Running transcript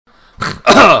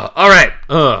All right.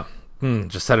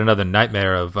 Just had another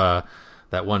nightmare of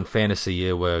that one fantasy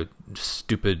year where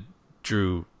stupid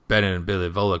Drew Bennett and Billy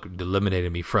Volek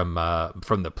eliminated me from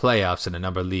the playoffs in a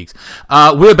number of leagues.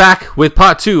 We're back with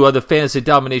part 2 of the Fantasy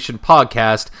Domination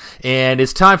podcast, and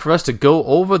it's time for us to go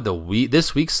over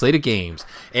this week's slate of games.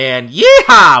 And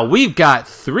yeehaw! We've got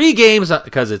 3 games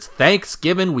because it's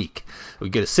Thanksgiving week. We're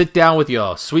going to sit down with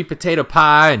your sweet potato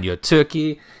pie and your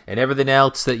turkey and everything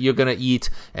else that you're going to eat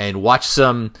and watch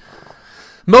some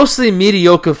mostly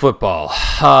mediocre football.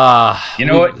 You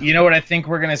know what I think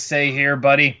we're going to say here,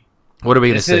 buddy? What are we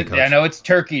going to say, Coach? I know it's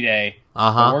Turkey Day.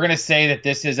 But we're going to say that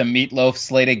this is a meatloaf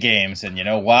slate of games. And you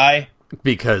know why?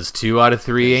 Because 2 out of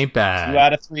 3 ain't bad. 2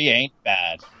 out of 3 ain't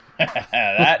bad.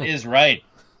 That is right.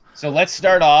 So let's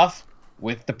start off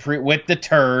with the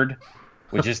turd,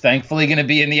 which is thankfully going to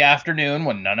be in the afternoon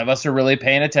when none of us are really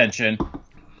paying attention.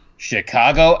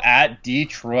 Chicago at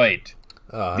Detroit.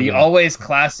 Always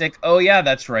classic, oh yeah,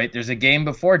 that's right, there's a game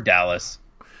before Dallas.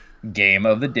 Game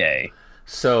of the day.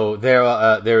 So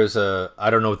there is a, I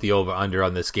don't know what the over-under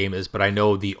on this game is, but I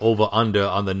know the over-under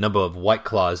on the number of White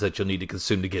Claws that you'll need to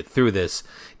consume to get through this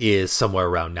is somewhere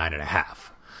around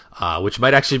 9.5. Which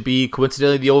might actually be,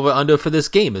 coincidentally, the over-under for this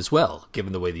game as well,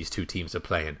 given the way these two teams are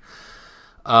playing.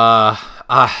 I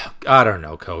don't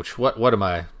know, Coach. What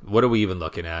are we even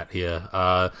looking at here?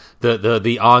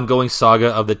 The ongoing saga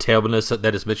of the terribleness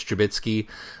that is Mitch Trubisky.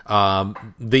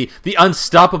 The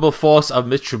unstoppable force of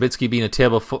Mitch Trubisky being a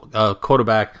terrible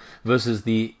quarterback versus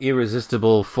the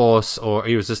irresistible force or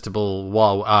irresistible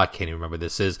wall. I can't even remember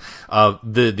this is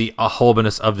the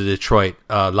horribleness of the Detroit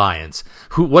Lions.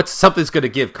 Something's going to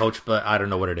give, Coach, but I don't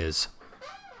know what it is.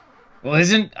 Well,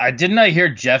 didn't I hear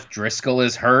Jeff Driscoll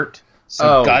is hurt?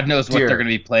 So God knows what they're going to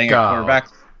be playing at quarterback.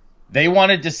 They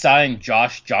wanted to sign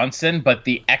Josh Johnson, but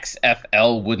the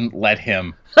XFL wouldn't let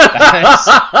him. That's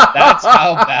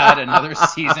how bad another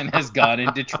season has gone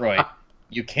in Detroit.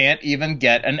 You can't even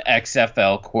get an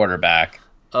XFL quarterback.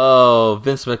 Oh,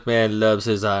 Vince McMahon loves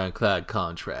his ironclad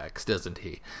contracts, doesn't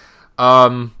he?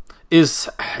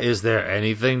 Is there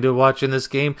anything to watch in this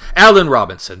game? Allen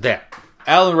Robinson, there.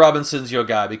 Allen Robinson's your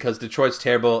guy because Detroit's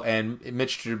terrible, and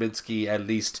Mitch Trubisky at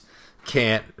least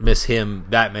can't miss him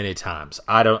that many times.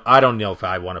 I don't know if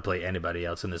I want to play anybody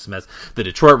else in this mess. The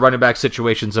Detroit running back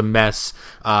situation's a mess.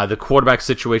 The quarterback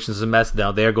situation's a mess.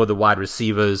 Now there go the wide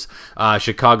receivers.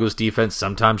 Chicago's defense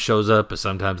sometimes shows up, but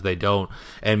sometimes they don't.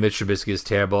 And Mitch Trubisky is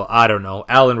terrible. I don't know.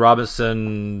 Allen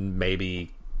Robinson,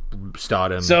 maybe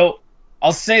start him. So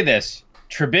I'll say this: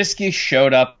 Trubisky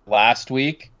showed up last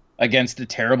week against a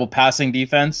terrible passing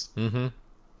defense. Mm-hmm.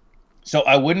 So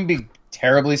I wouldn't be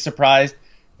terribly surprised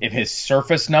if his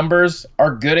surface numbers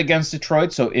are good against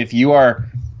Detroit. So if you are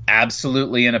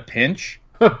absolutely in a pinch,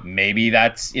 maybe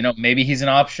maybe he's an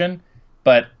option.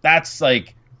 But that's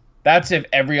if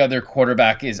every other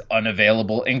quarterback is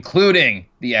unavailable, including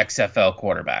the XFL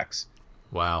quarterbacks.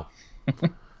 Wow.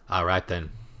 All right then.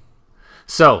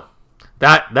 So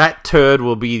that turd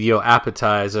will be your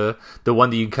appetizer, the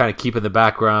one that you can kind of keep in the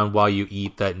background while you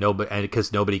eat,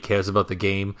 because nobody cares about the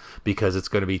game because it's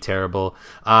going to be terrible.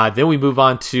 Then we move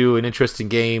on to an interesting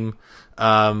game.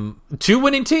 2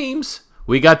 winning teams.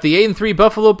 We got the 8-3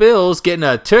 Buffalo Bills getting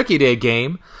a Turkey Day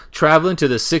game, traveling to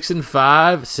the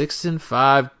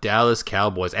 6-5 Dallas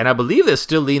Cowboys, and I believe they're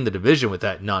still leading the division with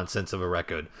that nonsense of a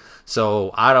record.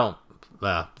 So I don't.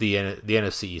 The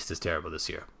NFC East is terrible this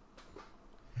year.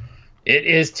 It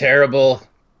is terrible.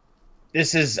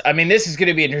 This is going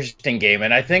to be an interesting game,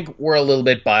 and I think we're a little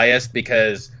bit biased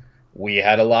because we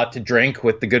had a lot to drink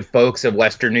with the good folks of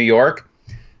Western New York.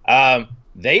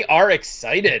 They are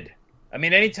excited. I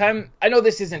mean, anytime, I know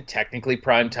this isn't technically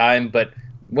prime time, but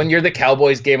when you're the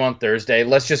Cowboys game on Thursday,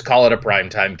 let's just call it a prime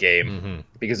time game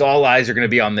because all eyes are going to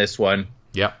be on this one.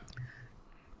 Yep.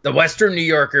 The Western New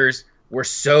Yorkers were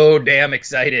so damn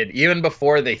excited, even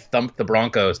before they thumped the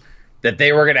Broncos, that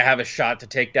they were going to have a shot to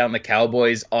take down the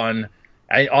Cowboys on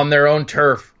their own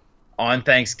turf on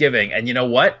Thanksgiving. And you know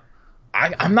what?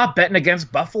 I'm not betting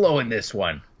against Buffalo in this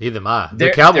one. Neither am I.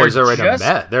 The Cowboys are in a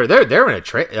mess. They're in a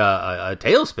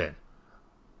tailspin.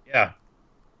 Yeah.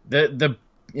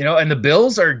 And the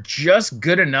Bills are just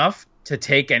good enough to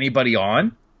take anybody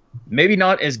on. Maybe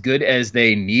not as good as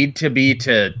they need to be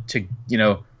to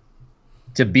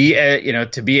be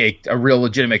a real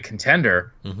legitimate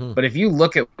contender. Mm-hmm. But if you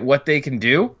look at what they can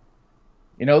do,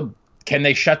 can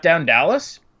they shut down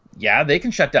Dallas? Yeah, they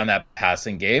can shut down that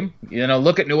passing game.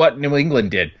 Look at what New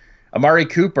England did. Amari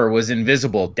Cooper was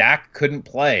invisible. Dak couldn't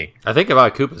play. I think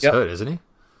Amari Cooper's good, isn't he?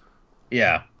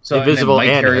 Yeah. So invisible and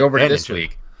might carry over to this injured.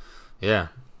 week. Yeah.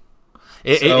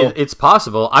 It's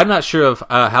possible. I'm not sure of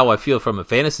how I feel from a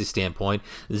fantasy standpoint.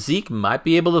 Zeke might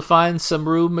be able to find some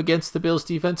room against the Bills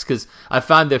defense because I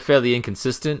find they're fairly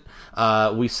inconsistent.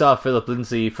 We saw Philip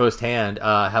Lindsay firsthand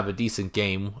have a decent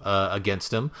game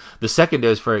against him. The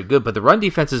secondary is very good, but the run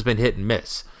defense has been hit and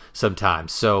miss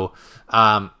sometimes. So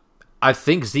I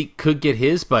think Zeke could get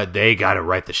his, but they got to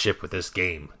right the ship with this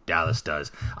game. Dallas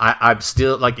does. I'm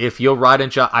still like, if you're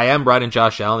riding, I am riding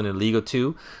Josh Allen in League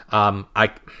 2.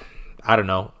 I don't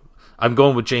know. I'm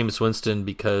going with Jameis Winston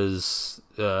because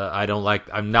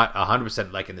I'm not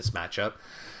 100% liking this matchup,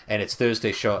 and it's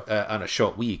Thursday on a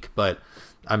short week. But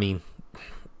I mean,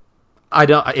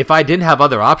 if I didn't have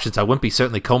other options, I wouldn't be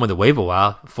certainly combing the waiver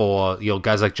wire for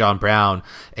guys like John Brown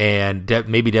and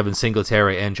maybe Devin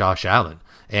Singletary and Josh Allen.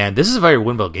 And this is a very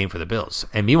winnable game for the Bills.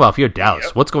 And meanwhile, if you're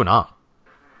Dallas, what's going on?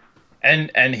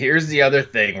 And here's the other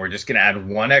thing. We're just going to add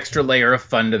one extra layer of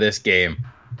fun to this game.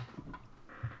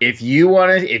 If you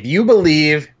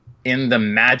believe in the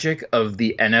magic of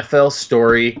the NFL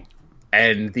story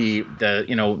and the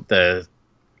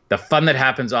fun that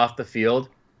happens off the field,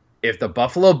 if the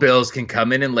Buffalo Bills can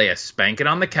come in and lay a spanking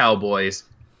on the Cowboys,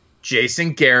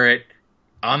 Jason Garrett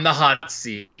on the hot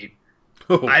seat,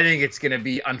 I think it's going to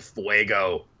be on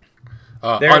fuego.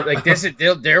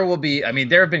 There will be. I mean,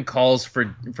 there have been calls for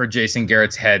Jason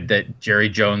Garrett's head that Jerry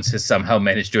Jones has somehow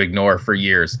managed to ignore for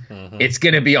years. Mm-hmm. It's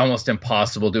going to be almost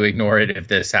impossible to ignore it if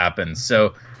this happens.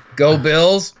 So, go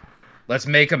Bills! Let's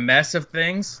make a mess of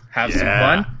things. Have some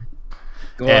fun.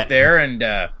 Go out there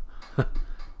and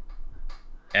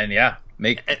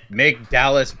make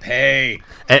Dallas pay.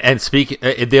 And speak,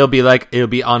 it'll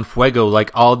be on fuego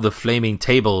like all the flaming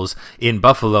tables in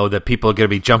Buffalo that people are going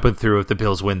to be jumping through if the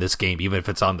Bills win this game, even if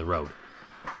it's on the road.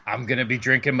 I'm going to be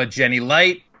drinking my Genny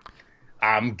Light.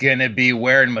 I'm going to be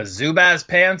wearing my Zubaz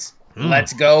pants.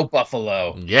 Let's go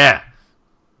Buffalo. Yeah.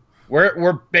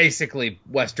 We're basically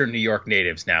Western New York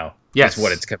natives now. Yes. That's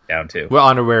what it's come down to. We're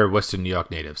honorary Western New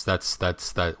York natives. That's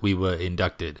that we were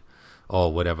inducted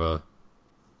or whatever,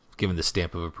 given the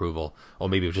stamp of approval, or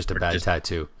maybe it was just a bad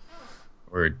tattoo.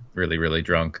 We're really, really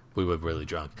drunk. We were really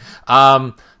drunk.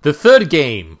 The third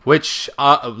game, which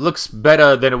looks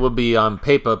better than it would be on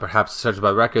paper, perhaps judged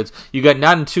by records. You got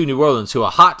 9-2 New Orleans, who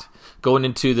are hot, going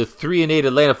into the 3-8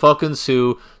 Atlanta Falcons,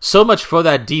 who so much for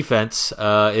that defense.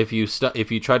 If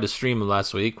you tried to stream them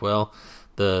last week, well,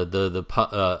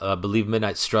 I believe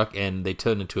midnight struck and they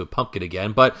turned into a pumpkin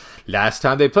again. But last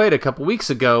time they played a couple weeks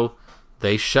ago,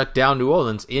 they shut down New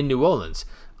Orleans in New Orleans.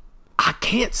 I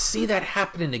can't see that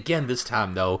happening again this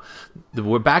time, though.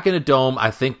 We're back in a dome.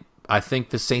 I think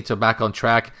the Saints are back on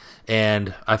track,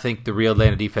 and I think the real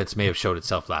Atlanta defense may have showed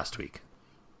itself last week.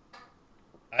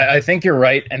 I think you're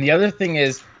right. And the other thing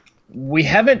is, we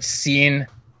haven't seen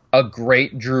a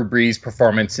great Drew Brees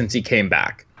performance since he came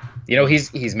back.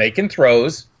 He's making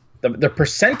throws. The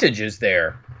percentage is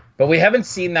there, but we haven't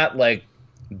seen that like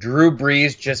Drew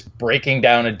Brees just breaking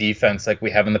down a defense like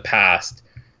we have in the past.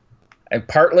 And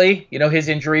partly, his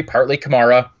injury, partly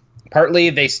Kamara, partly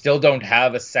they still don't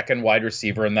have a second wide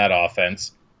receiver in that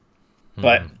offense.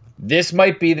 But this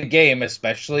might be the game,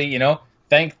 especially,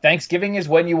 Thanksgiving is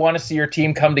when you want to see your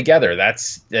team come together.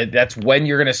 That's when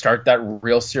you're going to start that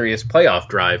real serious playoff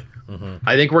drive. Mm-hmm.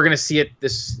 I think we're going to see it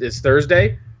this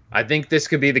Thursday. I think this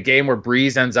could be the game where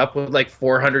Brees ends up with like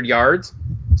 400 yards.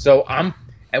 And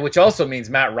which also means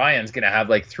Matt Ryan's going to have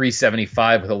like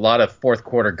 375 with a lot of fourth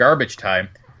quarter garbage time.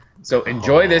 So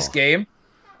enjoy this game.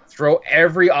 Throw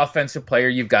every offensive player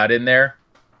you've got in there.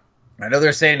 I know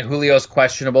they're saying Julio's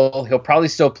questionable. He'll probably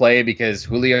still play because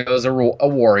Julio's a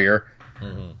warrior.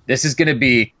 Mm-hmm. This is going to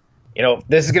be,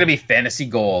 fantasy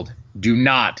gold. Do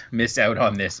not miss out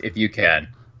on this if you can.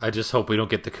 I just hope we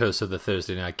don't get the curse of the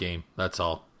Thursday night game. That's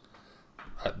all.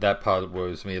 That part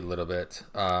worries me a little bit.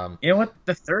 You know what?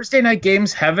 The Thursday night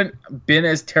games haven't been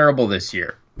as terrible this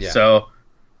year. Yeah. So,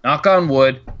 knock on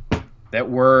wood that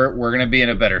we're going to be in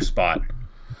a better spot.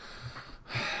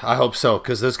 I hope so,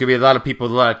 because there's going to be a lot of people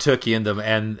with a lot of turkey in them,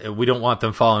 and we don't want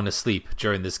them falling asleep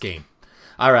during this game.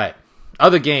 All right.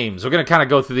 Other games. We're going to kind of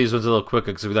go through these ones a little quicker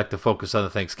because we like to focus on the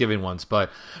Thanksgiving ones. But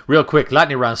real quick,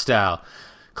 lightning round style.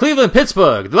 Cleveland,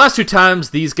 Pittsburgh. The last two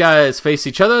times these guys faced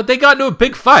each other, they got into a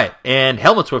big fight, and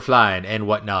helmets were flying and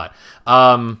whatnot.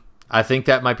 I think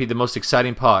that might be the most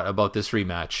exciting part about this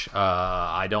rematch.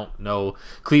 I don't know.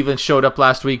 Cleveland showed up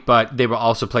last week, but they were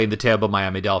also playing the terrible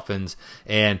Miami Dolphins,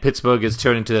 and Pittsburgh is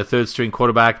turning to the third-string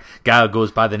quarterback, guy who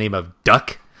goes by the name of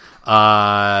Duck.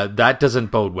 That doesn't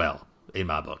bode well in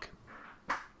my book.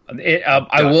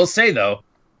 I will say though,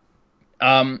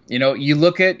 you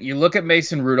look at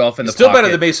Mason Rudolph in the still pocket.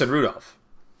 Better than Mason Rudolph.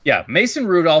 Yeah, Mason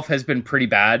Rudolph has been pretty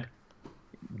bad.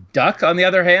 Duck, on the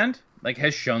other hand, like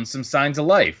has shown some signs of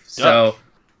life. So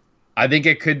I think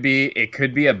it could be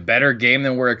a better game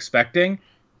than we're expecting.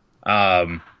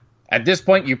 At this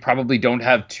point, you probably don't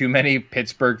have too many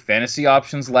Pittsburgh fantasy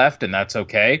options left, and that's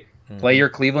okay. Mm-hmm. Play your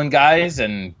Cleveland guys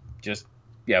and just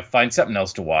find something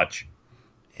else to watch.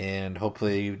 And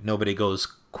hopefully nobody goes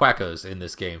quackos in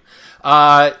this game.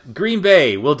 Green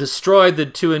Bay will destroy the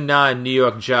 2-9 New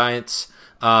York Giants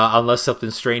unless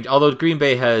something strange. Although Green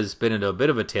Bay has been in a bit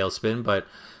of a tailspin, but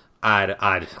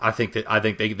I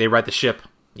think they right the ship.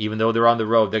 Even though they're on the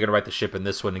road, they're going to right the ship in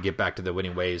this one and get back to the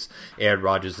winning ways. Aaron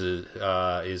Rodgers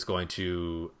is going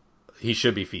to... He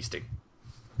should be feasting.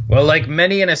 Well, like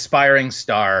many an aspiring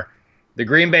star, the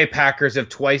Green Bay Packers have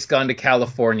twice gone to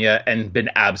California and been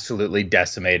absolutely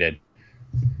decimated.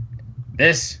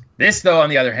 This, though, on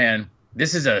the other hand,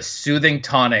 this is a soothing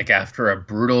tonic after a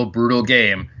brutal, brutal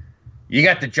game. You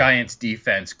got the Giants'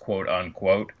 defense, quote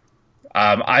unquote.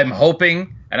 I'm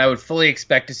hoping, and I would fully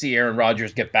expect to see Aaron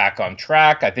Rodgers get back on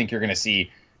track. I think you're going to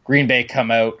see Green Bay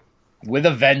come out with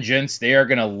a vengeance. They are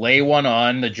going to lay one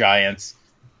on the Giants.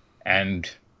 And,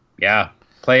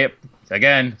 play it.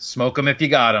 Again, smoke them if you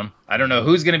got them. I don't know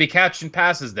who's going to be catching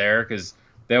passes there because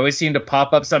they always seem to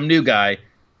pop up some new guy.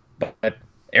 But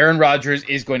Aaron Rodgers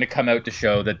is going to come out to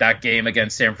show that game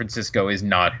against San Francisco is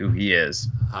not who he is.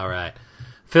 All right.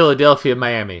 Philadelphia,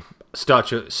 Miami. Are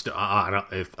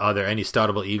there any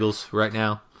startable Eagles right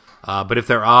now? But if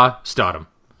there are, start them.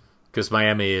 Because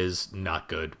Miami is not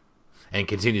good. And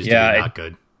continues to be not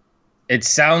good. It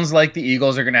sounds like the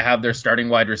Eagles are going to have their starting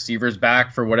wide receivers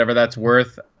back for whatever that's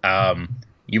worth.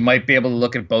 You might be able to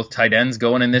look at both tight ends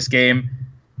going in this game.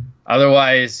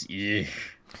 Otherwise,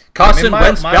 Carson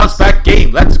Wentz bounce back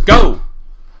game. Let's go.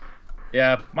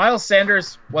 Yeah, Miles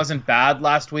Sanders wasn't bad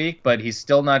last week, but he's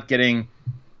still not getting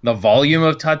the volume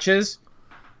of touches.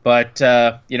 But,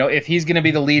 if he's going to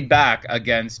be the lead back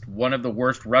against one of the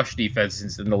worst rush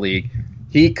defenses in the league,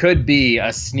 he could be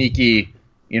a sneaky,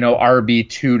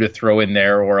 RB2 to throw in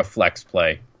there or a flex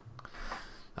play.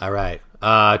 All right.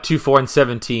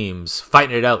 2-4-7 teams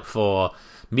fighting it out for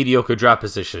mediocre draft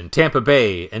position. Tampa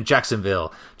Bay and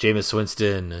Jacksonville. Jameis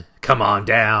Winston, come on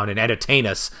down and entertain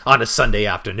us on a Sunday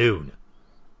afternoon.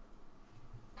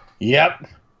 Yep.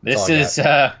 This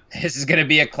is going to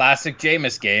be a classic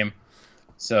Jameis game.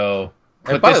 So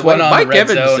put this one on Mike the red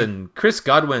Evans zone. And Chris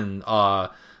Godwin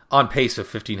are on pace for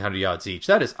 1,500 yards each.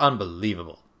 That is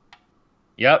unbelievable.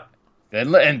 Yep.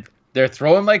 And they're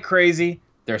throwing like crazy.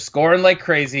 They're scoring like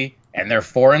crazy. And they're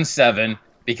 4-7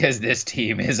 because this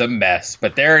team is a mess.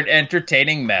 But they're an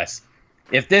entertaining mess.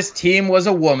 If this team was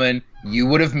a woman, you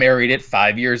would have married it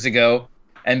 5 years ago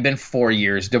and been 4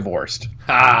 years divorced.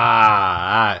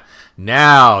 Now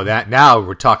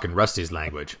we're talking Rusty's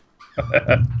language.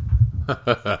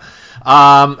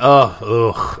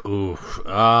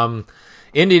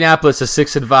 Indianapolis is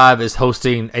 6-5 is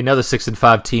hosting another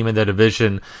 6-5 team in the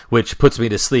division, which puts me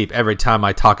to sleep every time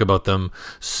I talk about them.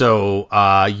 So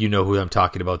you know who I'm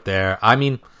talking about there. I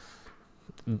mean,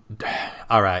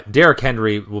 all right, Derrick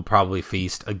Henry will probably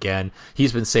feast again.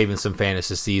 He's been saving some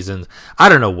fantasy seasons. I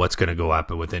don't know what's going to go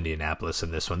happen with Indianapolis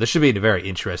in this one. This should be a very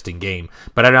interesting game,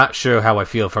 but I'm not sure how I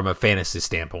feel from a fantasy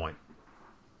standpoint.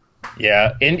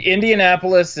 Yeah,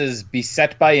 Indianapolis is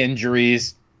beset by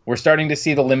injuries. We're starting to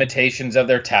see the limitations of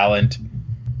their talent.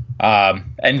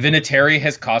 And Vinatieri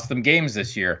has cost them games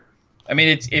this year. I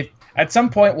mean, if at some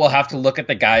point we'll have to look at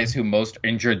the guys who most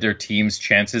injured their team's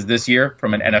chances this year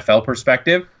from an NFL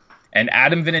perspective. And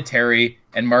Adam Vinatieri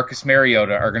and Marcus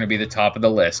Mariota are going to be the top of the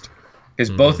list.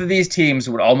 Because both of these teams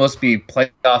would almost be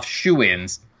playoff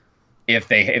shoo-ins if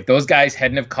those guys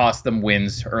hadn't have cost them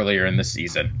wins earlier in the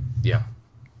season. Yeah.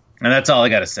 And that's all I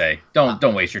got to say.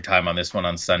 Don't waste your time on this one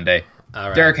on Sunday. All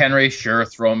right. Derrick Henry, sure,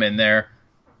 throw him in there.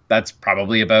 That's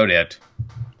probably about it.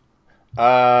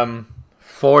 4-7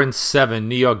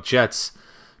 New York Jets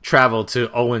travel to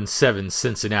 0-7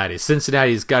 Cincinnati.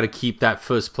 Cincinnati's got to keep that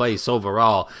first place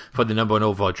overall for the number one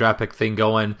overall draft pick thing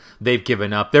going. They've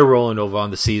given up. They're rolling over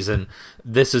on the season.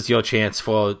 This is your chance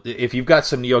for, if you've got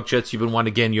some New York Jets you've been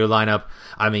wanting to get in your lineup,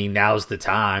 I mean, now's the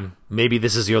time. Maybe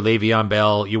this is your Le'Veon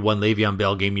Bell, your one Le'Veon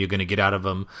Bell game you're going to get out of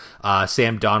him.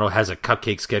 Sam Darnold has a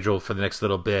cupcake schedule for the next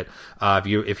little bit.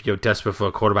 If you're desperate for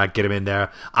a quarterback, get him in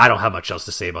there. I don't have much else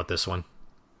to say about this one.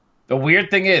 The weird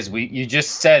thing is, you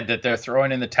just said that they're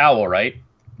throwing in the towel, right?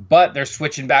 But they're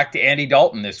switching back to Andy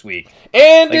Dalton this week.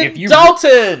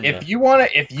 Dalton! If you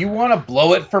want to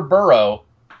blow it for Burrow,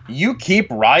 you keep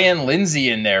Ryan Lindsay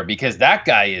in there because that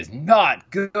guy is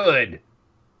not good.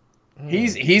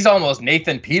 He's almost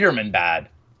Nathan Peterman bad.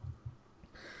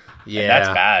 Yeah, and that's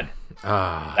bad.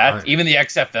 Even the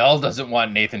XFL doesn't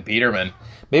want Nathan Peterman.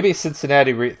 Maybe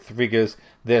Cincinnati figures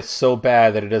they're so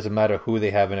bad that it doesn't matter who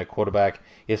they have in a quarterback.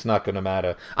 It's not going to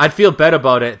matter. I'd feel better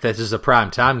about it if this is a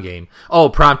primetime game. Oh,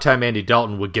 primetime Andy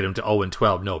Dalton would get him to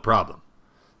 0-12, no problem.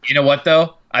 You know what,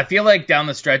 though? I feel like down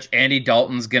the stretch, Andy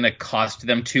Dalton's going to cost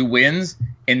them 2 wins,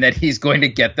 in that he's going to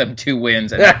get them 2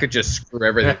 wins, and that could just screw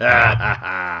everything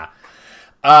up.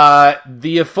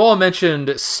 The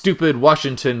aforementioned stupid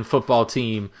Washington football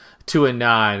team,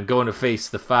 2-9, going to face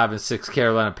the 5-6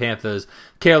 Carolina Panthers.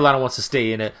 Carolina wants to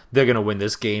stay in it. They're going to win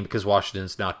this game because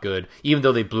Washington's not good. Even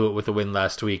though they blew it with a win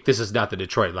last week, this is not the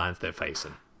Detroit Lions they're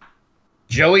facing.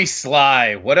 Joey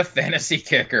Sly, what a fantasy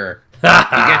kicker. He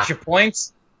gets you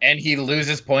points, and he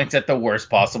loses points at the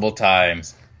worst possible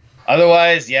times.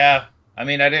 Otherwise, yeah, I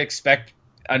mean, I'd expect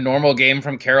a normal game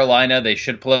from Carolina. They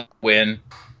should play win.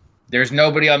 There's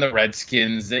nobody on the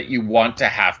Redskins that you want to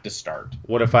have to start.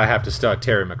 What if I have to start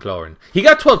Terry McLaurin? He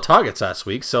got 12 targets last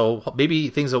week, so maybe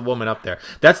things are warming up there.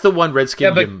 That's the one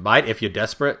Redskin you might if you're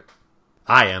desperate.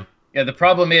 I am. Yeah, the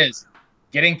problem is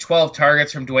getting 12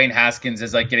 targets from Dwayne Haskins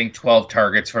is like getting 12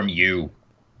 targets from you.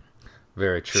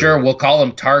 Very true. Sure, we'll call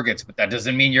them targets, but that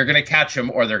doesn't mean you're going to catch them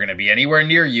or they're going to be anywhere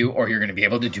near you or you're going to be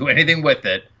able to do anything with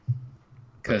it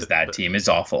because that team is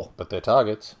awful. But they're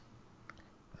targets.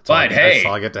 But hey,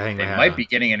 I get to hang they my hat might on. be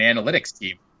getting an analytics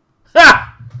team.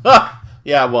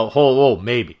 Yeah, well,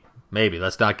 maybe. Maybe.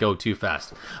 Let's not go too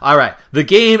fast. All right, the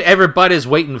game everybody's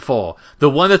waiting for. The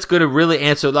one that's going to really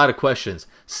answer a lot of questions.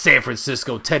 San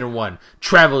Francisco 10-1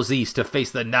 travels east to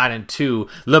face the 9-2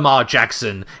 Lamar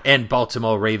Jackson and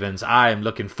Baltimore Ravens. I am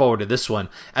looking forward to this one.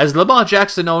 As Lamar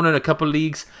Jackson owner in a couple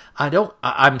leagues, I'm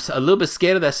a little bit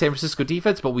scared of that San Francisco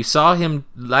defense, but we saw him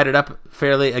light it up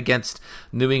fairly against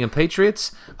New England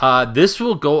Patriots. This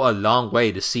will go a long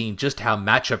way to seeing just how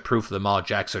matchup-proof Lamar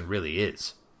Jackson really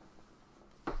is.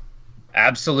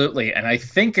 Absolutely, and I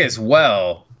think as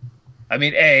well, I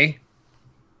mean,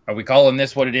 are we calling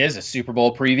this what it is, a Super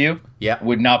Bowl preview? Yeah.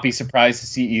 Would not be surprised to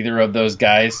see either of those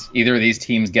guys, either of these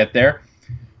teams get there.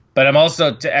 But I'm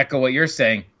also, to echo what you're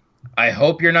saying, I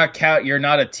hope you're not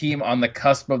a team on the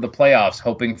cusp of the playoffs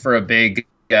hoping for a big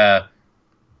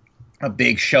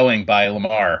showing by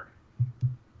Lamar.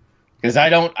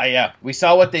 Because we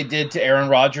saw what they did to Aaron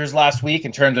Rodgers last week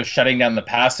in terms of shutting down the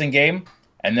passing game,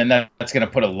 and then that's going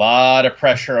to put a lot of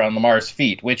pressure on Lamar's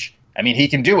feet, which, I mean, he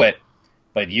can do it,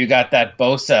 but you got that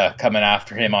Bosa coming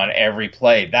after him on every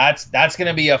play. That's going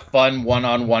to be a fun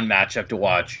one-on-one matchup to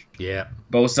watch. Yeah.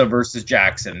 Bosa versus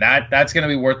Jackson. That's going to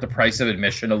be worth the price of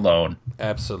admission alone.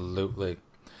 Absolutely.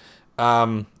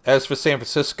 As for San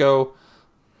Francisco,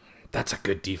 that's a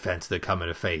good defense they're coming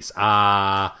to face.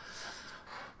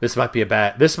 This might be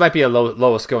a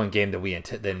lowest scoring game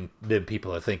than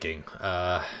people are thinking.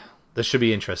 This should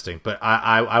be interesting, but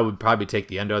I would probably take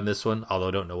the under on this one, although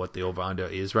I don't know what the over-under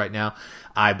is right now.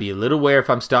 I'd be a little wary if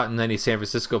I'm starting any San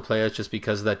Francisco players just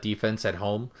because of that defense at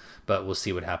home, but we'll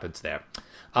see what happens there.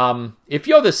 If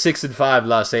you're the 6-5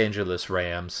 Los Angeles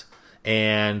Rams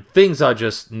and things are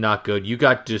just not good, you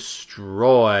got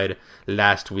destroyed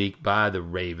last week by the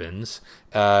Ravens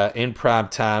in prime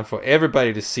time for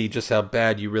everybody to see just how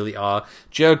bad you really are.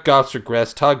 Jared Goff's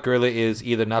regressed. Todd Gurley is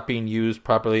either not being used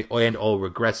properly or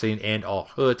regressing and or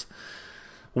hurt.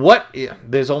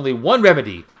 There's only one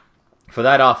remedy for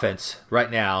that offense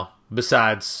right now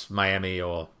besides Miami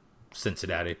or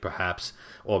Cincinnati, perhaps,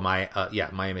 or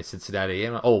Miami, Cincinnati,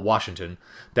 and Washington,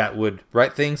 that would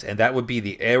right things, and that would be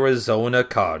the Arizona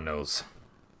Cardinals.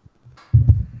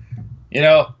 You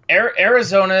know,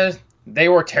 Arizona, they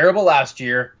were terrible last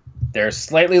year. They're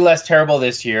slightly less terrible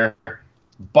this year,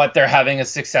 but they're having a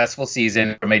successful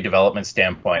season from a development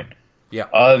standpoint. Yeah.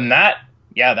 Other than that,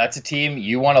 yeah, that's a team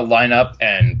you want to line up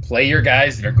and play your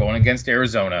guys that are going against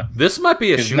Arizona. This might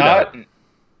be a shootout.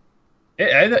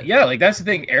 Like that's the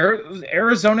thing.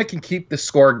 Arizona can keep the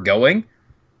score going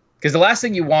because the last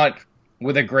thing you want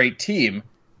with a great team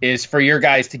is for your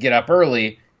guys to get up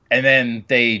early and then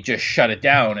they just shut it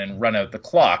down and run out the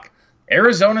clock.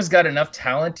 Arizona's got enough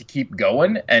talent to keep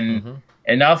going and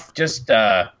enough just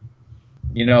pure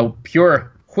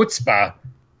chutzpah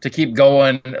to keep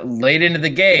going late into the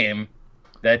game.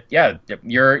 That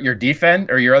your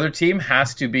defense or your other team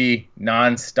has to be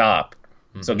nonstop.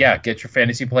 So, get your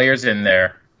fantasy players in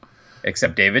there,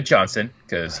 except David Johnson,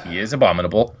 because he is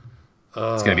abominable.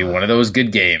 It's going to be one of those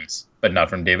good games, but not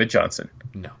from David Johnson.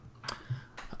 No.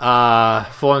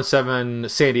 4-7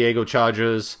 San Diego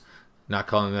Chargers, not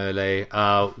calling them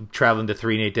LA. Traveling to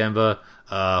 3-8 Denver.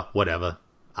 Whatever.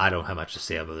 I don't have much to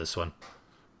say about this one.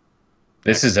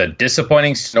 This is a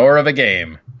disappointing snore of a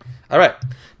game. All right.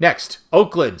 Next,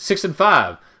 Oakland,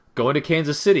 6-5. Going to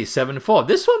Kansas City,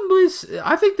 7-4.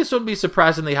 I think this one will be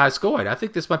surprisingly high scoring. I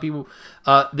think this might be,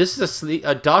 this is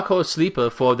a dark horse sleeper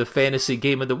for the fantasy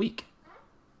game of the week.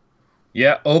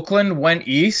 Yeah, Oakland went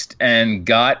east and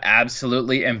got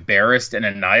absolutely embarrassed and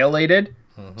annihilated.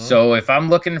 Mm-hmm. So if I'm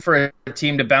looking for a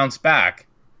team to bounce back,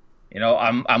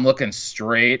 I'm looking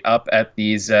straight up at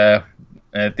these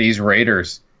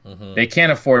Raiders. Mm-hmm. They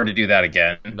can't afford to do that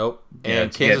again. Nope.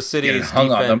 And Kansas City's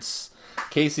defense.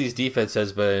 Casey's defense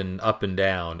has been up and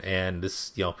down, and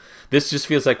this just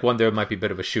feels like one there might be a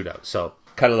bit of a shootout. So,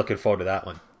 kind of looking forward to that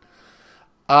one.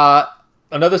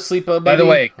 Another sleeper. By the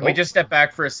way, can we just step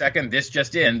back for a second? This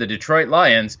just in: the Detroit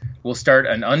Lions will start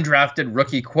an undrafted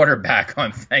rookie quarterback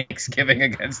on Thanksgiving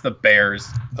against the Bears.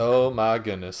 Oh my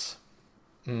goodness!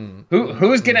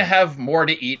 Who's gonna have more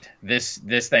to eat this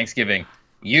Thanksgiving?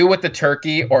 You with the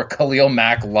turkey or Khalil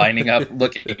Mack lining up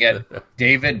looking at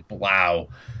David Blau?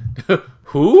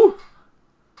 Who?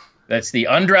 That's the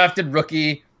undrafted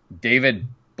rookie, David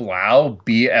Blau,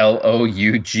 Blough.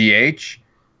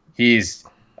 He's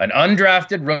an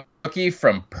undrafted rookie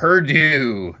from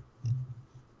Purdue.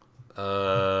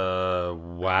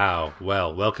 Wow.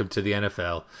 Well, welcome to the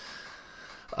NFL.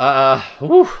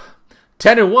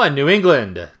 10-1, New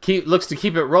England looks to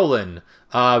keep it rolling.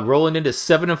 Rolling into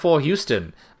 7-4,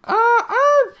 Houston.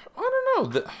 I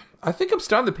don't know. I think I'm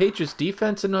starting the Patriots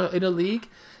defense in a league,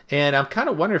 and I'm kind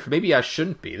of wondering if maybe I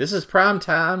shouldn't be. This is prime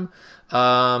time.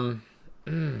 I don't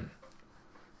know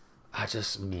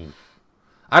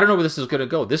where this is going to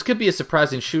go. This could be a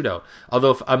surprising shootout,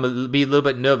 although I'm going to be a little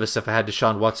bit nervous if I had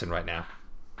Deshaun Watson right now.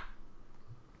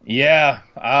 Yeah.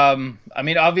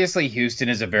 Obviously Houston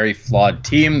is a very flawed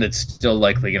team that's still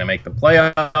likely going to make the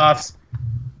playoffs.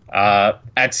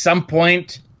 At some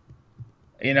point,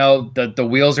 the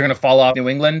wheels are going to fall off New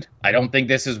England. I don't think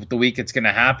this is the week it's going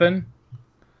to happen.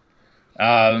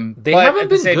 They haven't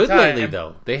been good lately,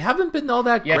 though. They haven't been all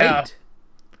that great.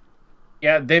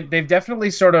 Yeah, they've definitely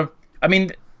sort of...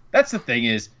 that's the thing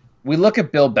is, we look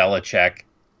at Bill Belichick,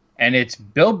 and it's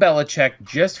Bill Belichick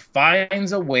just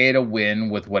finds a way to win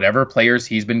with whatever players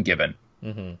he's been given.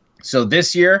 Mm-hmm. So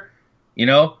this year,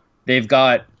 they've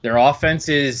got... Their offense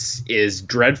is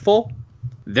dreadful.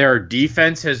 Their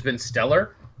defense has been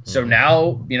stellar. So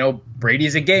now,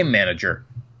 Brady's a game manager.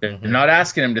 They're not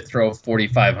asking him to throw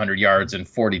 4,500 yards and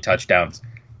 40 touchdowns.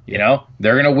 They're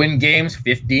going to win games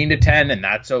 15-10, and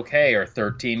that's okay, or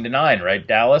 13-9, right,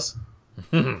 Dallas?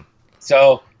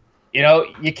 So,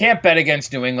 you can't bet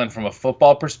against New England from a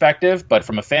football perspective, but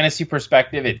from a fantasy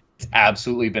perspective, it's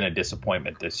absolutely been a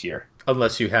disappointment this year.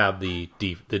 Unless you have the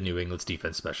New England's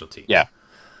defense special teams. Yeah.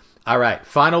 All right,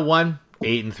 final one.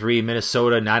 8-3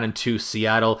 Minnesota, 9-2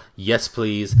 Seattle. Yes,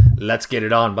 please. Let's get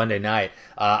it on Monday night.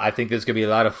 I think there's going to be a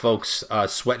lot of folks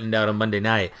sweating down on Monday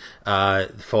night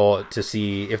to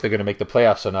see if they're going to make the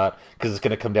playoffs or not, because it's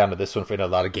going to come down to this one for a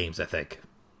lot of games, I think.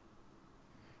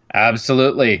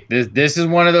 Absolutely. This is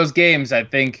one of those games, I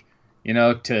think,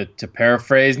 to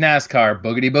paraphrase NASCAR,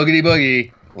 boogity, boogity,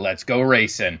 boogie, let's go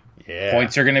racing. Yeah.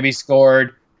 Points are going to be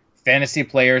scored. Fantasy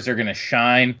players are going to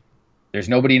shine. There's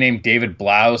nobody named David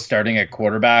Blau starting at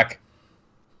quarterback.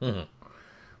 Mm-hmm.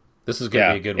 This is going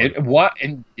to be a good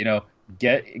one.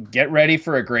 Get ready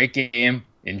for a great game.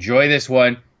 Enjoy this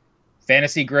one.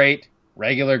 Fantasy great,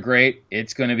 regular great.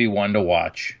 It's going to be one to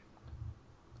watch.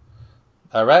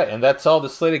 All right, and that's all the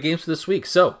slate of games for this week.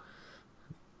 So,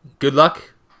 good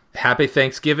luck. Happy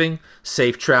Thanksgiving.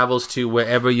 Safe travels to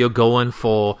wherever you're going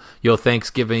for your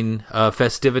Thanksgiving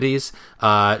festivities.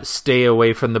 Stay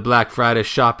away from the Black Friday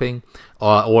shopping.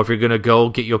 Or if you're going to go,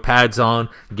 get your pads on,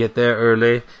 get there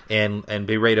early, and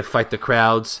be ready to fight the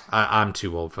crowds. I'm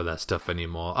too old for that stuff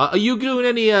anymore. Are you doing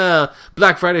any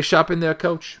Black Friday shopping there,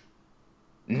 Coach?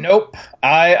 Nope.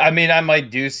 I might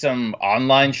do some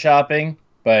online shopping,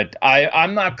 but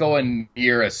I'm not going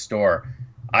near a store.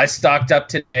 I stocked up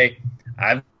today.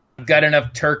 I've got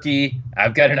enough turkey.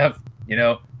 I've got enough,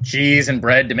 cheese and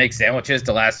bread to make sandwiches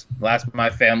to last my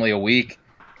family a week.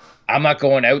 I'm not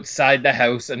going outside the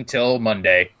house until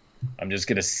Monday. I'm just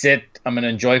going to sit. I'm going to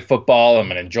enjoy football. I'm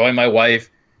going to enjoy my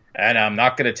wife. And I'm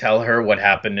not going to tell her what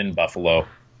happened in Buffalo.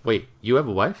 Wait, you have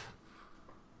a wife?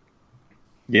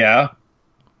 Yeah.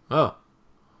 Oh.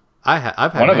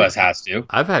 I've had One of us has to.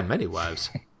 I've had many wives.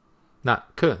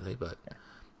 Not currently, but...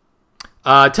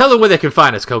 tell them where they can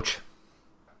find us, Coach.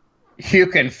 You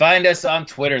can find us on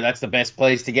Twitter. That's the best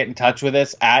place to get in touch with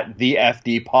us, at the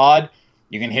FD Pod.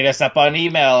 You can hit us up on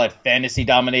email at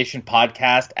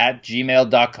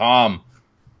fantasydominationpodcast@gmail.com.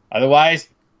 Otherwise,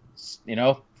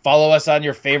 follow us on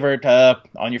your favorite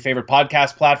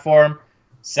podcast platform.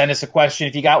 Send us a question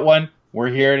if you got one. We're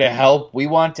here to help. We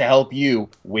want to help you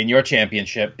win your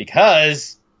championship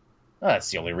because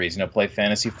that's the only reason to play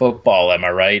fantasy football, am I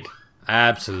right?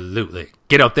 Absolutely.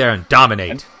 Get out there and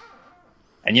dominate.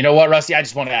 And you know what, Rusty? I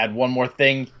just want to add one more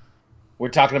thing. We're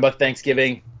talking about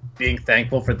Thanksgiving, being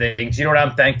thankful for things. You know what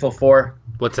I'm thankful for?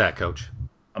 What's that, Coach?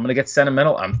 I'm going to get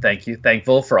sentimental. I'm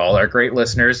thankful for all our great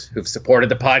listeners who've supported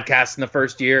the podcast in the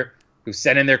first year, who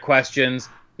sent in their questions,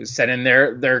 who sent in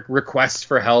their requests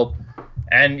for help,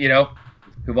 and,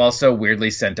 who've also weirdly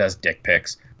sent us dick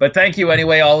pics. But thank you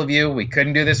anyway, all of you. We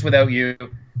couldn't do this without you.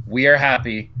 We are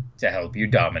happy to help you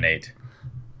dominate.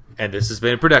 And this has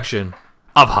been a production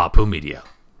of Harpoon Media.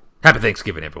 Happy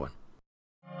Thanksgiving, everyone.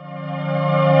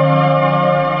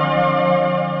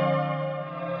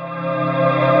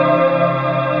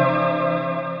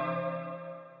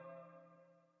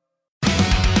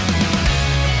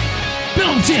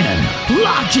 Built in,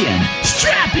 lock in,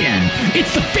 strap in.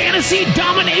 It's the Fantasy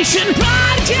Domination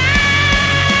Podcast!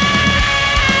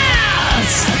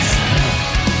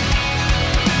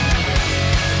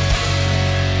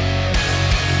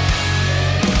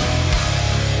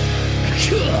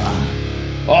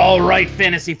 All right,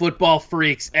 fantasy football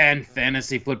freaks and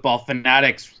fantasy football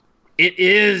fanatics. It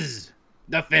is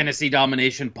the Fantasy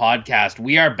Domination Podcast.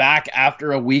 We are back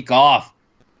after a week off.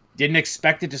 Didn't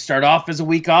expect it to start off as a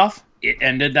week off. It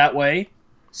ended that way.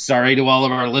 Sorry to all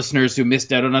of our listeners who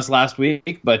missed out on us last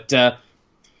week, but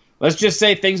let's just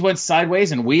say things went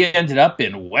sideways and we ended up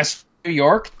in West New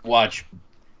York. Watch,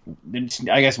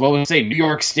 I guess what would say, New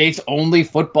York State's only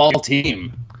football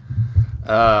team.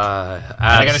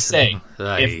 I gotta say,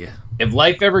 if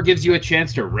life ever gives you a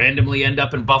chance to randomly end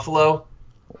up in Buffalo,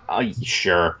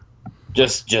 sure.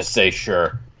 Just say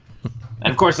sure.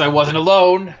 And of course, I wasn't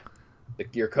alone.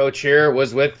 Your coach here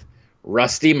was with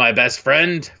Rusty, my best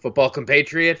friend, football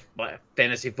compatriot, my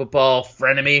fantasy football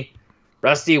frenemy.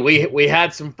 Rusty, we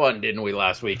had some fun, didn't we,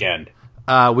 last weekend?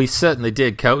 We certainly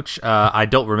did, Coach. I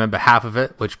don't remember half of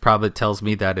it, which probably tells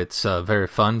me that it's very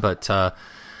fun, but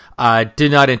I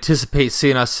did not anticipate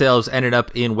seeing ourselves ended up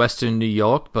in Western New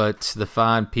York, but the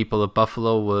fine people of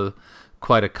Buffalo were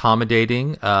quite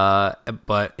accommodating,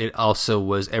 but it also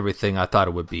was everything I thought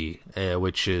it would be,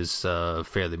 which is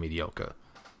fairly mediocre.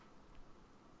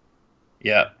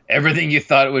 Yeah, everything you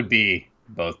thought it would be,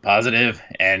 both positive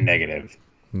and negative.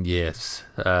 Yes.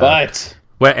 But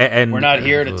we're not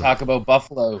here to talk about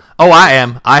Buffalo. Oh, I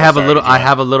am. I have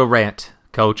a little rant,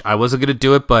 Coach. I wasn't going to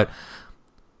do it, but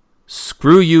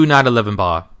screw you, 911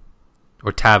 bar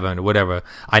or tavern or whatever.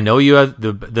 I know you have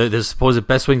the supposed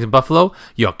best wings in Buffalo.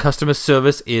 Your customer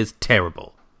service is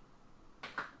terrible.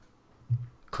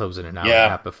 Closing an hour and a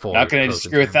half before. Not going to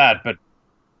disagree with that, but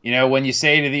when you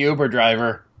say to the Uber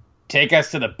driver, take us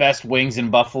to the best wings in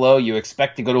Buffalo, you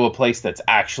expect to go to a place that's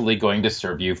actually going to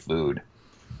serve you food.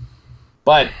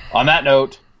 But on that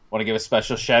note, I want to give a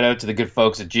special shout out to the good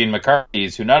folks at Gene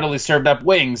McCarthy's, who not only served up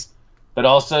wings, but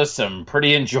also some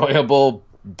pretty enjoyable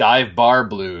dive bar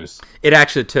blues. It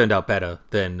actually turned out better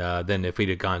than if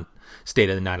we'd have stayed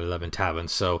at the 911 Tavern.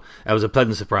 So that was a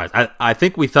pleasant surprise. I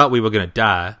think we thought we were going to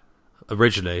die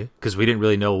originally because we didn't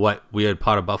really know what weird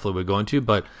part of Buffalo we were going to,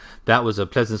 but that was a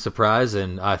pleasant surprise,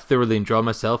 and I thoroughly enjoyed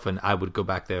myself, and I would go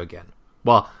back there again.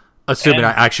 Well, assuming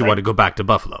I actually want to go back to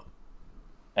Buffalo.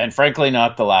 And frankly,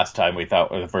 not the last time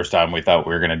the first time we thought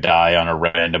we were going to die on a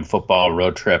random football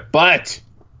road trip, but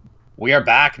we are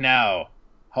back now.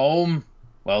 Home,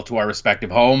 to our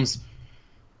respective homes,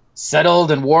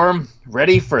 settled and warm,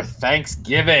 ready for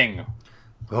Thanksgiving.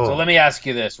 Oh. So let me ask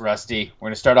you this, Rusty. We're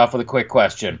going to start off with a quick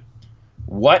question.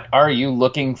 What are you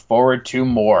looking forward to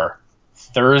more?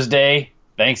 Thursday,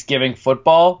 Thanksgiving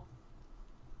football,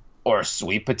 or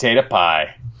sweet potato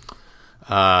pie?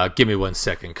 Give me 1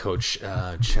 second, Coach.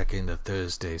 Checking the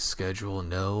Thursday schedule.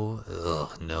 No.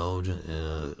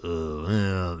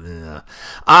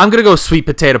 I'm going to go sweet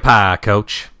potato pie,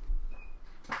 Coach.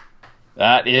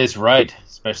 That is right.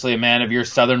 Especially a man of your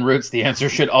southern roots, the answer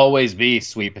should always be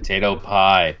sweet potato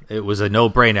pie. It was a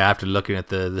no-brainer after looking at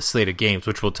the slate of games,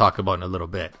 which we'll talk about in a little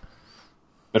bit.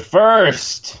 But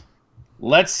first,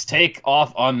 let's take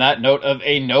off on that note of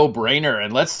a no-brainer,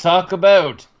 and let's talk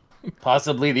about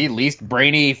possibly the least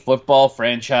brainy football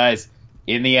franchise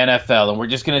in the NFL. And we're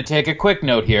just going to take a quick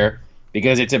note here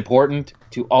because it's important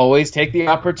to always take the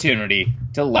opportunity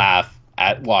to laugh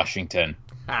at Washington.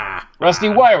 Rusty,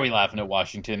 why are we laughing at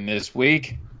Washington this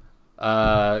week?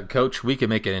 Coach, we can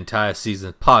make an entire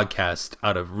season podcast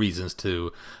out of reasons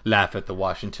to laugh at the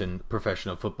Washington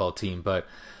professional football team. But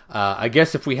I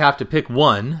guess if we have to pick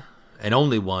one, and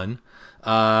only one,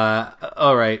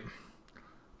 all right.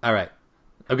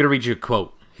 I'm going to read you a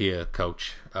quote here,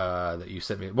 Coach, that you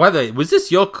sent me. Was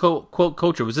this your quote,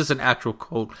 Coach, or was this an actual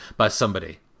quote by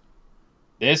somebody?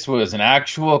 This was an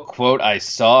actual quote I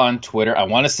saw on Twitter. I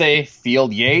want to say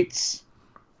Field Yates.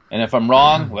 And if I'm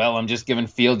wrong, well, I'm just giving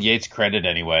Field Yates credit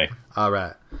anyway. All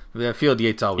right. Yeah, Field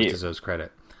Yates always deserves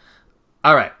credit.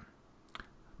 All right.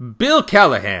 Bill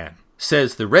Callahan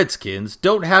says the Redskins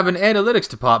don't have an analytics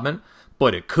department,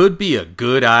 but it could be a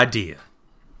good idea.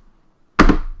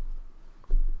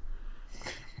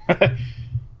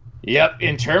 Yep,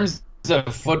 in terms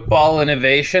of football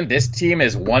innovation, this team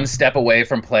is one step away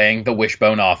from playing the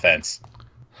wishbone offense.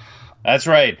 That's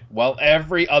right. While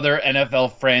every other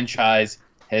NFL franchise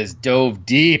has dove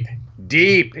deep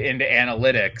into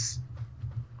analytics,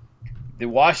 the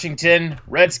Washington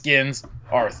Redskins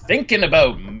are thinking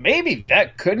about maybe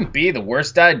that couldn't be the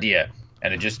worst idea.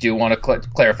 And I just do want to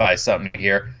clarify something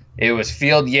here. It was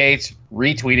Field Yates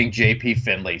retweeting JP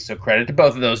Finley. So credit to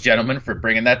both of those gentlemen for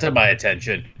bringing that to my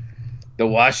attention. The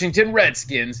Washington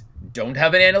Redskins don't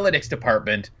have an analytics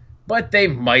department, but they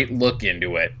might look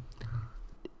into it.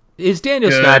 Is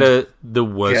Daniel Snyder the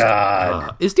worst?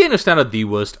 Is Daniel Snyder the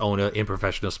worst owner in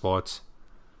professional sports?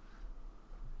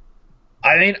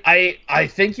 I mean, I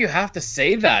think you have to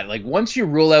say that. Like, once you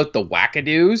rule out the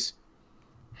wackadoos,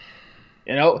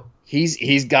 you know,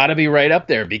 he's got to be right up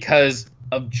there because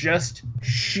of just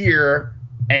sheer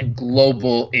and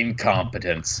global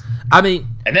incompetence. I mean,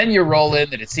 and then you roll in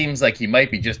that it seems like he might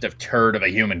be just a turd of a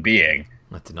human being.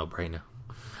 That's a no-brainer.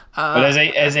 But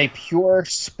as a pure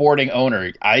sporting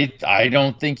owner, I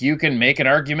don't think you can make an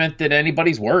argument that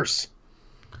anybody's worse.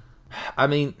 I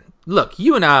mean, look,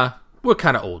 you and I, we're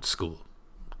kind of old school,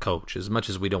 Coach. As much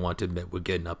as we don't want to admit we're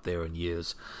getting up there in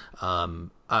years.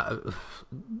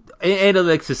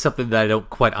 Analytics is something that I don't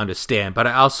quite understand, but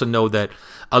I also know that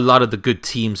a lot of the good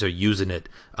teams are using it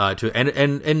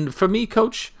and for me,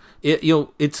 Coach,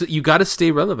 you got to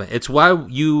stay relevant. It's why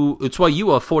you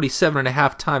are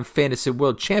 47.5-time fantasy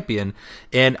world champion,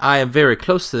 and I am very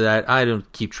close to that. I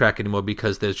don't keep track anymore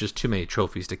because there's just too many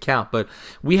trophies to count. But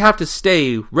we have to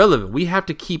stay relevant. We have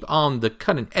to keep on the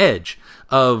cutting edge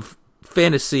of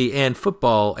fantasy and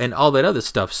football and all that other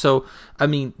stuff. So, I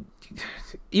mean,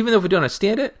 even though we don't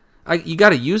understand it, you got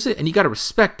to use it and you got to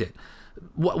respect it.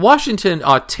 Washington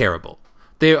are terrible.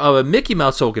 They are a Mickey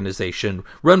Mouse organization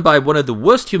run by one of the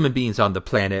worst human beings on the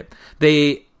planet.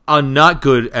 They are not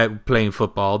good at playing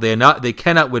football. They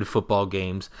cannot win football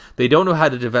games. They don't know how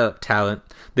to develop talent.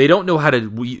 They don't know how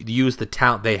to use the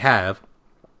talent they have.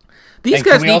 These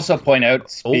guys. Can we also point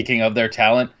out, speaking of their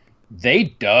talent, they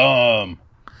dumb.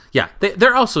 Yeah,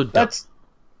 they're also dumb.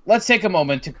 Let's take a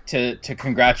moment to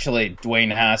congratulate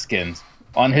Dwayne Haskins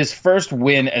on his first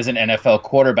win as an NFL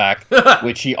quarterback,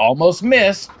 which he almost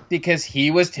missed because he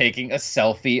was taking a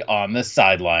selfie on the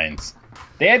sidelines.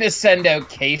 They had to send out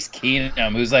Case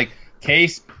Keenum, who's like,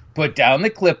 Case, put down the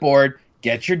clipboard,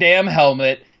 get your damn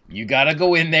helmet. You got to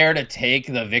go in there to take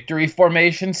the victory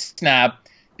formation snap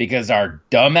because our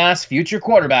dumbass future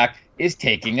quarterback is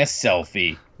taking a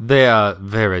selfie. They are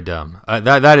very dumb.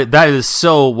 That is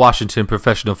so Washington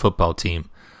professional football team.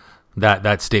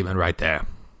 That statement right there.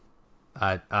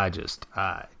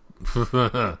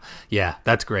 Yeah,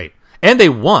 that's great. And they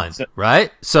won,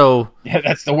 right? So yeah,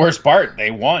 that's the worst part.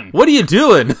 They won. What are you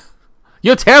doing?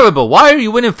 You're terrible. Why are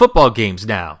you winning football games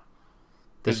now?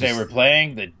 Because they were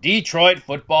playing the Detroit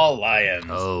Football Lions.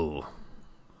 Oh,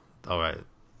 all right.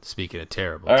 Speaking of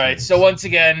terrible. All right. So once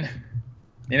again,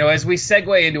 you know, as we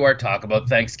segue into our talk about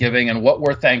Thanksgiving and what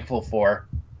we're thankful for,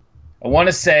 I want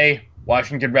to say,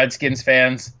 Washington Redskins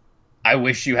fans, I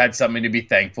wish you had something to be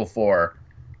thankful for.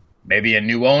 Maybe a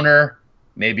new owner,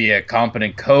 maybe a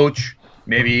competent coach,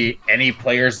 maybe any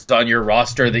players on your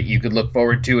roster that you could look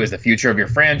forward to as the future of your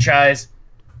franchise.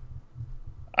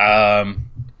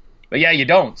 But yeah, you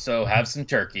don't, so have some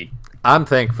turkey. I'm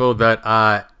thankful that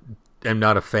I am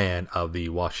not a fan of the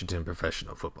Washington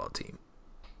professional football team.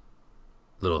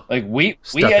 We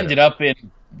ended up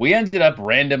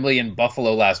randomly in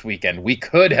Buffalo last weekend. We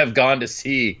could have gone to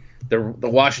see the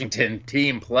Washington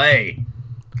team play.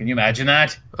 Can you imagine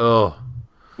that? Oh,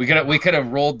 we could have we could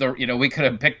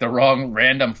have picked the wrong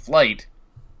random flight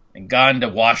and gone to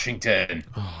Washington.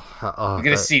 We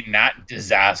could have seen that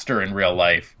disaster in real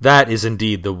life. That is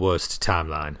indeed the worst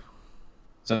timeline.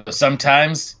 So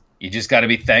sometimes you just got to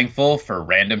be thankful for a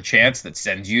random chance that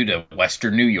sends you to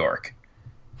Western New York.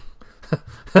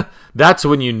 That's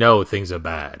when you know things are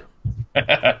bad.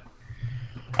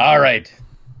 All right.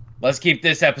 Let's keep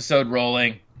this episode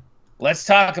rolling. Let's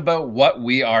talk about what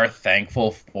we are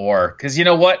thankful for. Because you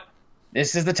know what?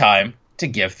 This is the time to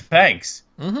give thanks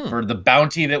for the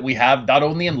bounty that we have, not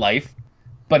only in life,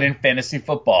 but in fantasy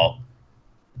football.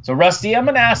 So, Rusty, I'm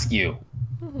going to ask you,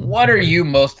 what are you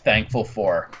most thankful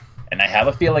for? And I have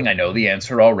a feeling I know the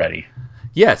answer already.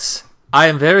 Yes, I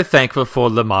am very thankful for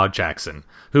Lamar Jackson,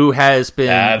 who has been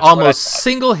That's almost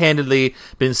single-handedly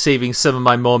been saving some of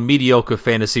my more mediocre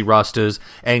fantasy rosters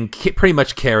and pretty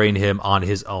much carrying him on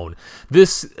his own.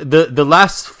 The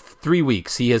last 3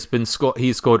 weeks he's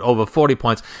scored over 40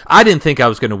 points. I didn't think I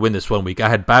was going to win this 1 week. I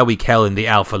had bye week hell in the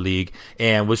Alpha League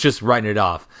and was just writing it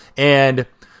off. And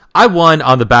I won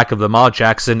on the back of Lamar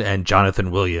Jackson and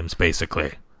Jonathan Williams,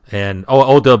 basically. And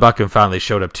Odell Beckham finally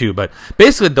showed up too. But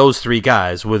basically those three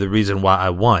guys were the reason why I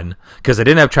won. Because I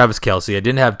didn't have Travis Kelce. I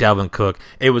didn't have Dalvin Cook.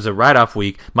 It was a write-off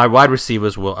week. My wide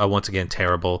receivers were, once again,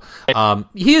 terrible.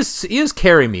 He is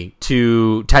carrying me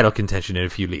to title contention in a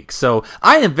few leagues. So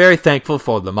I am very thankful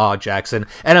for Lamar Jackson.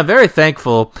 And I'm very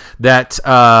thankful that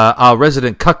our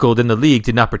resident cuckold in the league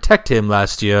did not protect him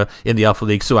last year in the Alpha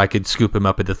League so I could scoop him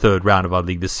up in the third round of our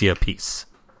league this year. Peace.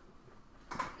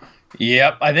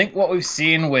 Yep, I think what we've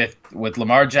seen with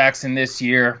Lamar Jackson this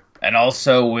year, and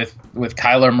also with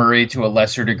Kyler Murray to a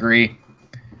lesser degree,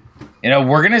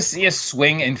 we're going to see a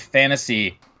swing in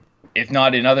fantasy, if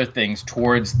not in other things,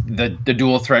 towards the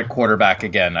dual threat quarterback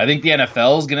again. I think the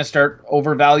NFL is going to start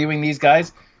overvaluing these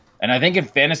guys, and I think in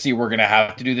fantasy we're going to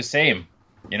have to do the same.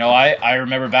 I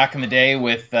remember back in the day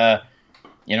with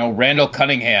Randall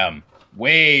Cunningham,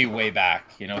 way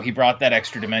back. He brought that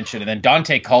extra dimension, and then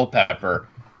Dante Culpepper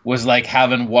was like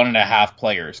having 1.5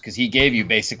 players because he gave you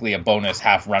basically a bonus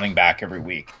half running back every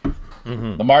week.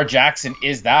 Mm-hmm. Lamar Jackson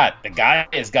is that. The guy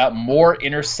has got more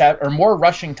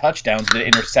rushing touchdowns than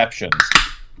interceptions,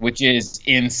 which is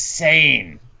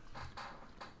insane.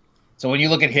 So when you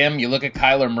look at him, you look at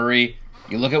Kyler Murray,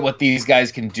 you look at what these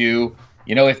guys can do.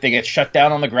 If they get shut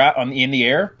down on the ground in the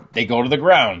air, they go to the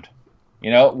ground.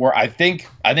 Where I think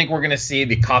we're going to see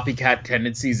the copycat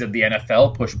tendencies of the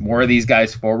NFL push more of these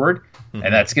guys forward. Mm-hmm.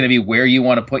 And that's going to be where you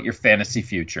want to put your fantasy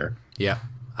future. Yeah,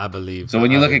 I believe. So when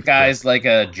you look at guys like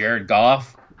Jared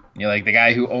Goff, like the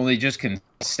guy who only just can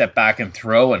step back and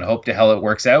throw and hope to hell it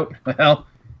works out, well,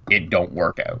 it don't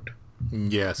work out.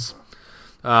 Yes.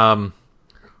 Yeah,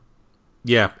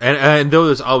 and though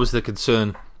there's always the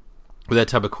concern with that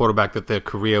type of quarterback that their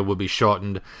career will be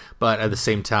shortened, but at the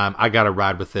same time, I got to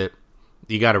ride with it.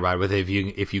 You got to ride with it.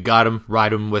 If you got him,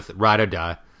 ride or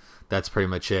die. That's pretty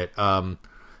much it. And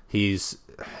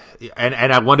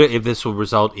I wonder if this will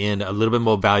result in a little bit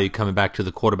more value coming back to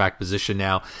the quarterback position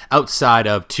now, outside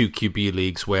of 2 QB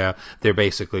leagues where they're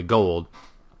basically gold.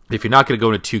 If you're not going to go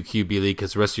in a 2 QB league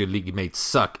because the rest of your league mates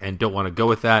suck and don't want to go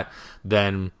with that,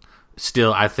 then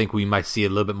still I think we might see a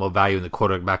little bit more value in the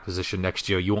quarterback position next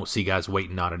year. You won't see guys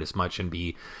waiting on it as much and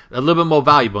be a little bit more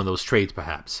valuable in those trades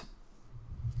perhaps.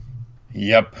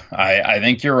 Yep, I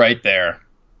think you're right there.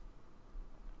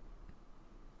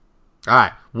 All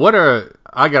right,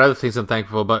 I got other things I'm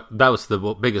thankful for, but that was the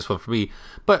biggest one for me.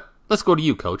 But let's go to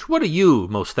you, Coach. What are you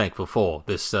most thankful for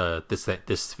this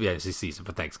fantasy season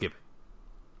for Thanksgiving?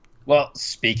 Well,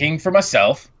 speaking for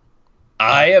myself,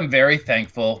 I am very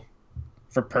thankful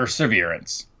for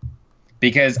perseverance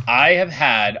because I have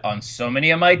had on so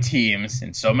many of my teams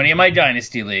and so many of my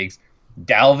dynasty leagues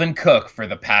Dalvin Cook for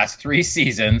the past 3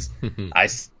 seasons. I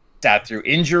sat through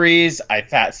injuries. I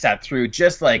sat through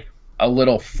just like a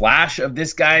little flash of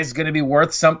this guy's going to be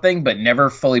worth something, but never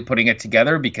fully putting it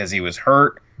together because he was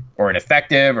hurt or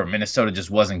ineffective or Minnesota just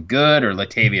wasn't good or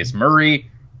Latavius Murray.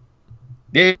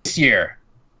 This year,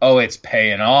 it's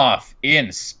paying off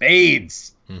in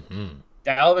spades. Mm-hmm.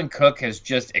 Dalvin Cook has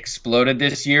just exploded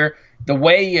this year. The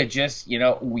way you just,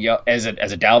 as a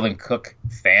Dalvin Cook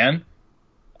fan,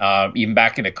 even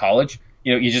back into college,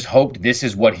 you just hoped this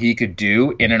is what he could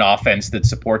do in an offense that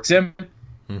supports him.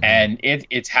 Mm-hmm. And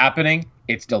it's happening.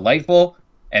 It's delightful.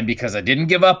 And because I didn't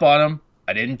give up on him,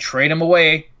 I didn't trade him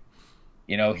away,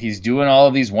 he's doing all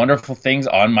of these wonderful things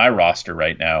on my roster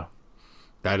right now.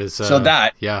 That is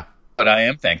yeah. What I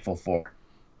am thankful for.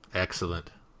 Excellent.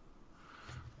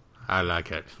 I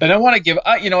like it. And I want to give,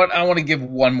 I want to give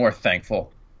one more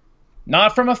thankful.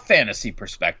 Not from a fantasy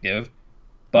perspective,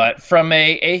 but from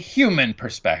a human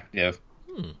perspective.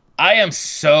 I am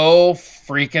so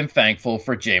freaking thankful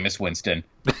for Jameis Winston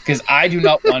because I do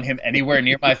not want him anywhere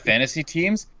near my fantasy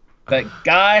teams. But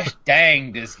gosh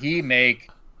dang, does he make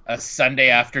a Sunday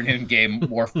afternoon game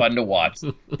more fun to watch?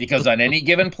 Because on any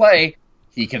given play,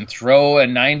 he can throw a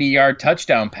 90-yard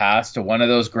touchdown pass to one of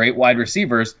those great wide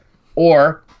receivers,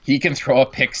 or he can throw a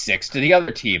pick six to the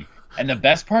other team. And the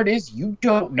best part is you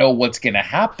don't know what's going to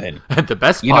happen. The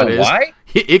best part is why?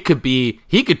 He could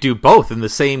do both in the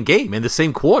same game, in the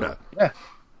same quarter. Yeah.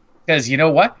 Because you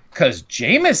know what? Because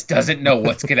Jameis doesn't know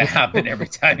what's going to happen every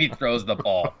time he throws the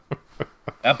ball.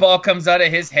 That ball comes out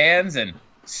of his hands and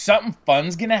something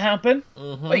fun's going to happen,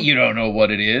 but you don't know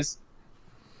what it is.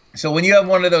 So when you have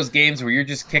one of those games where you're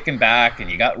just kicking back and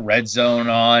you got red zone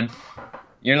on,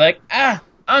 you're like,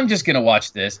 I'm just going to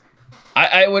watch this.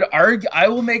 I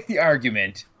will make the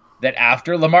argument that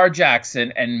after Lamar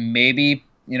Jackson and maybe,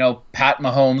 Pat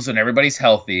Mahomes when everybody's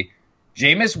healthy,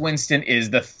 Jameis Winston is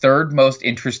the third most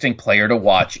interesting player to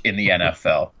watch in the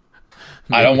NFL.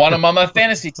 I don't want him on my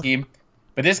fantasy team,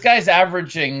 but this guy's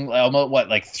averaging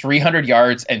like 300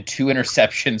 yards and 2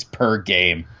 interceptions per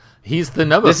game. He's the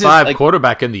number 5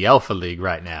 quarterback in the Alpha League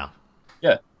right now.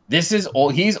 Yeah, this is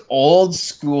old. He's old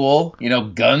school,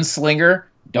 gunslinger.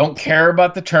 Don't care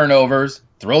about the turnovers.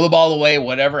 Throw the ball away,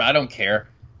 whatever. I don't care.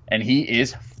 And he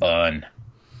is fun.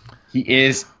 He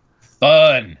is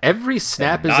fun. Every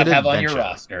snap is an adventure. Not have on your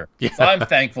roster. Yeah. So I'm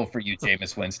thankful for you,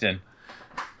 Jameis Winston.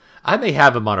 I may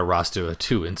have him on a roster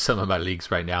too in some of my leagues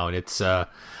right now, and it's I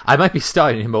might be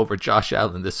starting him over Josh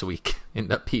Allen this week in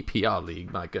the PPR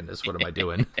league. My goodness, what am I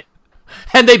doing?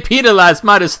 And they penalized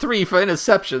 -3 for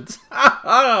interceptions.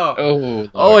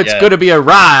 It's going to be a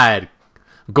ride.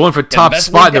 I'm going for top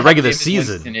spot in the regular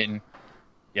season.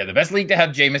 The best league to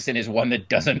have Jameis in is one that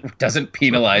doesn't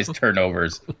penalize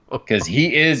turnovers, because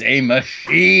he is a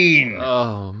machine.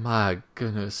 Oh my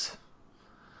goodness.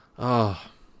 Oh,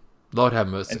 Lord have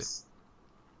mercy.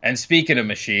 And speaking of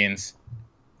machines,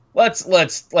 let's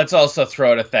also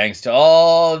throw out a thanks to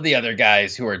all of the other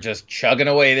guys who are just chugging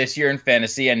away this year in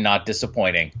fantasy and not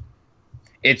disappointing.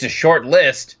 It's a short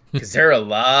list because there are a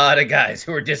lot of guys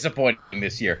who are disappointing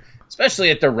this year,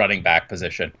 especially at the running back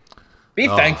position. Be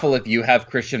thankful if you have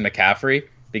Christian McCaffrey,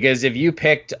 because if you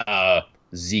picked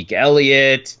Zeke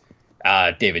Elliott,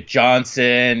 David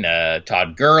Johnson,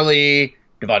 Todd Gurley,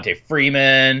 Devontae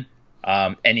Freeman,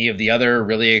 any of the other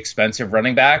really expensive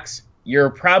running backs, you're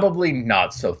probably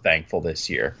not so thankful this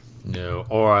year. No,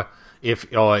 or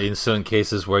in certain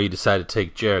cases where you decide to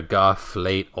take Jared Goff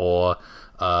late, or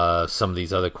some of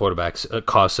these other quarterbacks,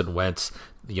 Carson Wentz.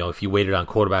 If you waited on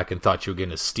quarterback and thought you were going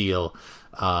to steal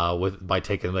by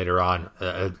taking them later on,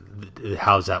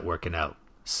 how's that working out?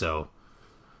 So,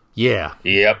 yeah.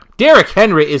 Yep. Derrick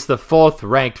Henry is the 4th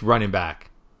ranked running back.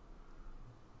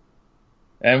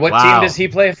 And what team does he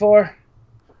play for?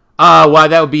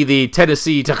 That would be the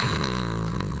Tennessee.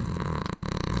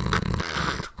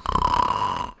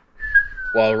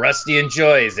 While Rusty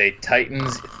enjoys a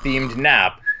Titans-themed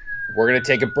nap, we're going to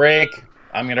take a break.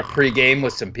 I'm going to pregame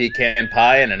with some pecan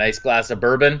pie and a nice glass of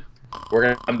bourbon. We're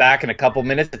going to come back in a couple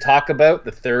minutes to talk about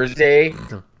the Thursday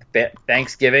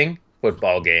Thanksgiving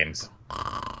football games.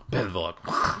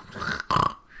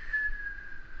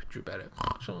 Drew Bennett.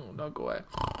 Don't go away.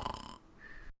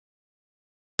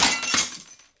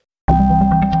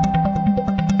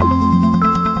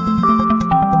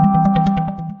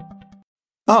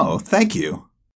 Oh, thank you.